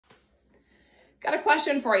Got a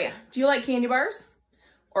question for you. Do you like candy bars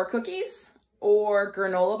or cookies or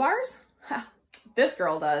granola bars? Ha, this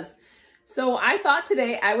girl does. So I thought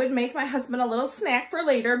today I would make my husband a little snack for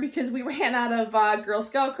later because we ran out of Girl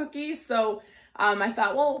Scout cookies. So I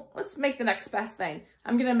thought, well, let's make the next best thing.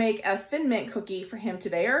 I'm going to make a Thin Mint cookie for him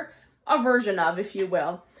today, or a version of, if you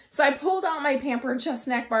will. So I pulled out my Pampered Chef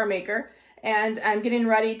snack bar maker and I'm getting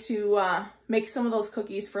ready to make some of those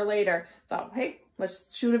cookies for later. Thought, hey,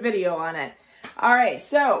 let's shoot a video on it. All right,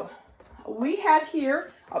 so we have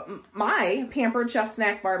here my Pampered Chef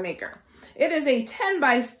snack bar maker. It is a 10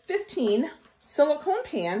 by 15 silicone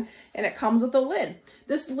pan, and it comes with a lid.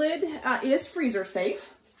 This lid is freezer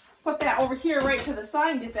safe. Put that over here right to the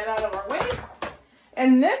side, get that out of our way.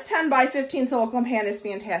 And this 10 by 15 silicone pan is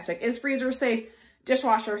fantastic. It's freezer safe,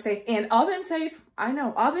 dishwasher safe, and oven safe. I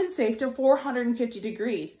know, oven safe to 450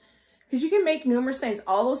 degrees. Because you can make numerous things.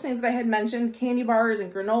 All those things that I had mentioned, candy bars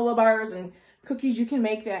and granola bars and cookies, you can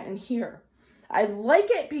make that in here. I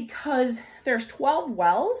like it because there's 12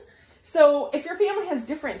 wells. So if your family has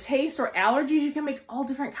different tastes or allergies, you can make all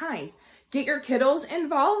different kinds. Get your kiddos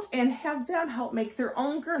involved and have them help make their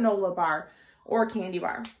own granola bar or candy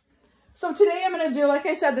bar. So today I'm going to do, like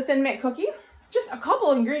I said, the Thin Mint cookie. Just a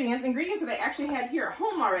couple ingredients that I actually had here at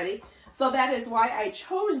home already. So that is why I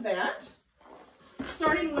chose that.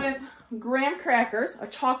 Starting with graham crackers, a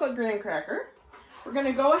chocolate graham cracker. We're going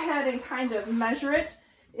to go ahead and kind of measure it,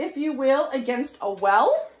 if you will, against a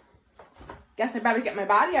well. Guess I better get my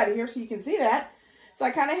body out of here so you can see that. So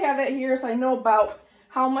I kind of have that here so I know about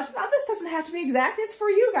how much. Now this doesn't have to be exact, it's for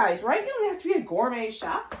you guys, right? You don't have to be a gourmet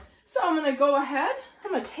chef. So I'm going to go ahead,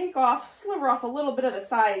 I'm going to sliver off a little bit of the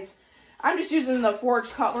sides. I'm just using the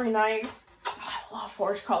Forged cutlery knives. Oh, I love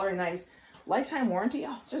Forged cutlery knives. Lifetime warranty,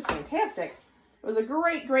 oh, it's just fantastic. It was a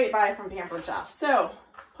great, great buy from Pampered Chef. So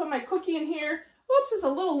put my cookie in here. Oops, it's a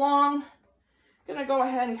little long. Gonna go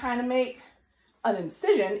ahead and kind of make an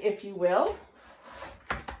incision, if you will.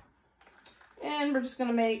 And we're just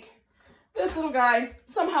gonna make this little guy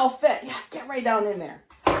somehow fit. Yeah, get right down in there.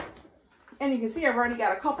 And you can see I've already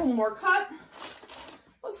got a couple more cut.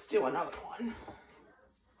 Let's do another one.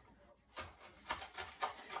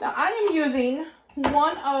 Now I am using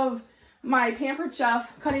one of my Pampered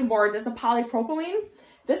Chef cutting boards. It's a polypropylene.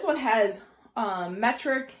 This one has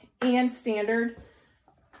metric and standard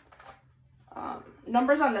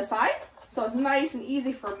numbers on the side, so it's nice and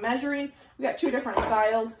easy for measuring. We got two different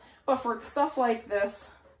styles, but for stuff like this,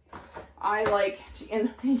 I like to,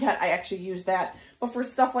 and yet I actually use that, but for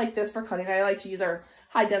stuff like this for cutting, I like to use our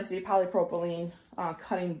high density polypropylene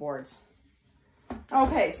cutting boards.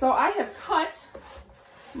 Okay, so I have cut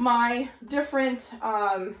my different,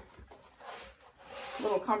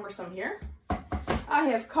 little cumbersome here. I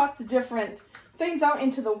have cut the different things out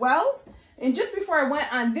into the wells, and just before I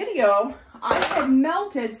went on video, I had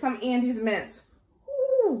melted some Andes mints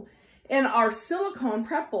in our silicone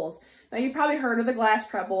prep bowls. Now you've probably heard of the glass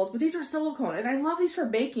prep bowls, but these are silicone, and I love these for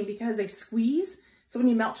baking because they squeeze, so when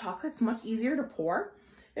you melt chocolate, it's much easier to pour.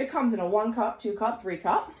 It comes in a 1 cup, 2 cup, 3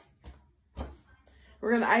 cup.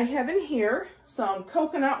 I have in here some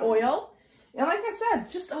coconut oil, and like I said,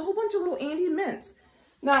 just a whole bunch of little Andes mints.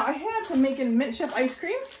 Now I had some making mint chip ice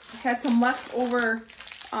cream. I had some leftover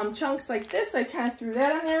chunks like this. I kind of threw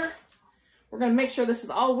that in there. We're going to make sure this is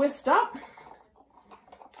all whisked up.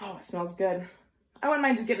 Oh, it smells good. I wouldn't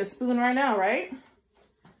mind just getting a spoon right now, right?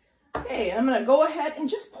 Okay, I'm going to go ahead and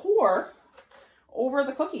just pour over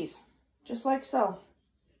the cookies, just like so.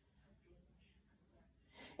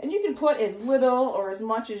 And you can put as little or as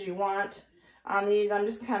much as you want on these. I'm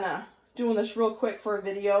just kind of doing this real quick for a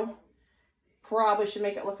video. Probably should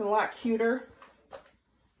make it look a lot cuter,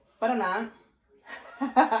 but I'm not.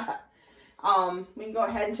 We can go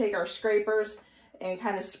ahead and take our scrapers and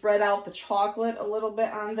kind of spread out the chocolate a little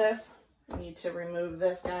bit on this. I need to remove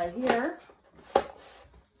this guy here.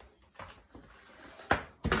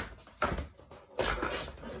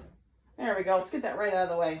 There we go. Let's get that right out of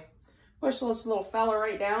the way. Push this little fella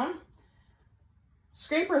right down.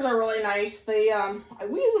 Scrapers are really nice. We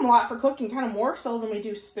use them a lot for cooking, kind of more so than we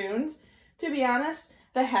do spoons. To be honest,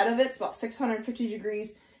 the head of it's about 650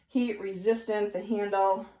 degrees heat resistant. The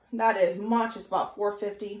handle, not as much, it's about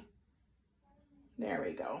 450. There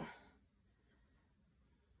we go.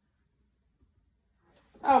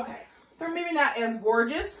 Okay, they're maybe not as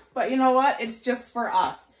gorgeous, but you know what? It's just for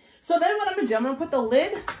us. So then what I'm gonna do, I'm gonna put the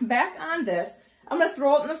lid back on this. I'm gonna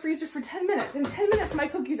throw it in the freezer for 10 minutes. In 10 minutes, my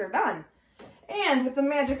cookies are done. And with the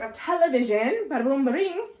magic of television, bada boom, ba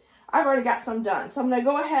bing, I've already got some done. So I'm gonna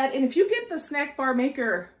go ahead, and if you get the snack bar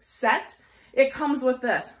maker set, it comes with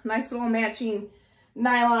this nice little matching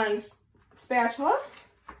nylon spatula.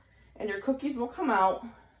 and your cookies will come out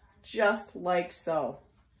just like so.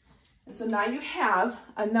 And so now you have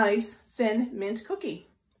a nice thin mint cookie.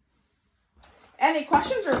 Any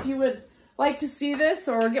questions, or if you would like to see this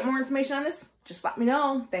or get more information on this, just let me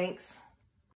know. Thanks.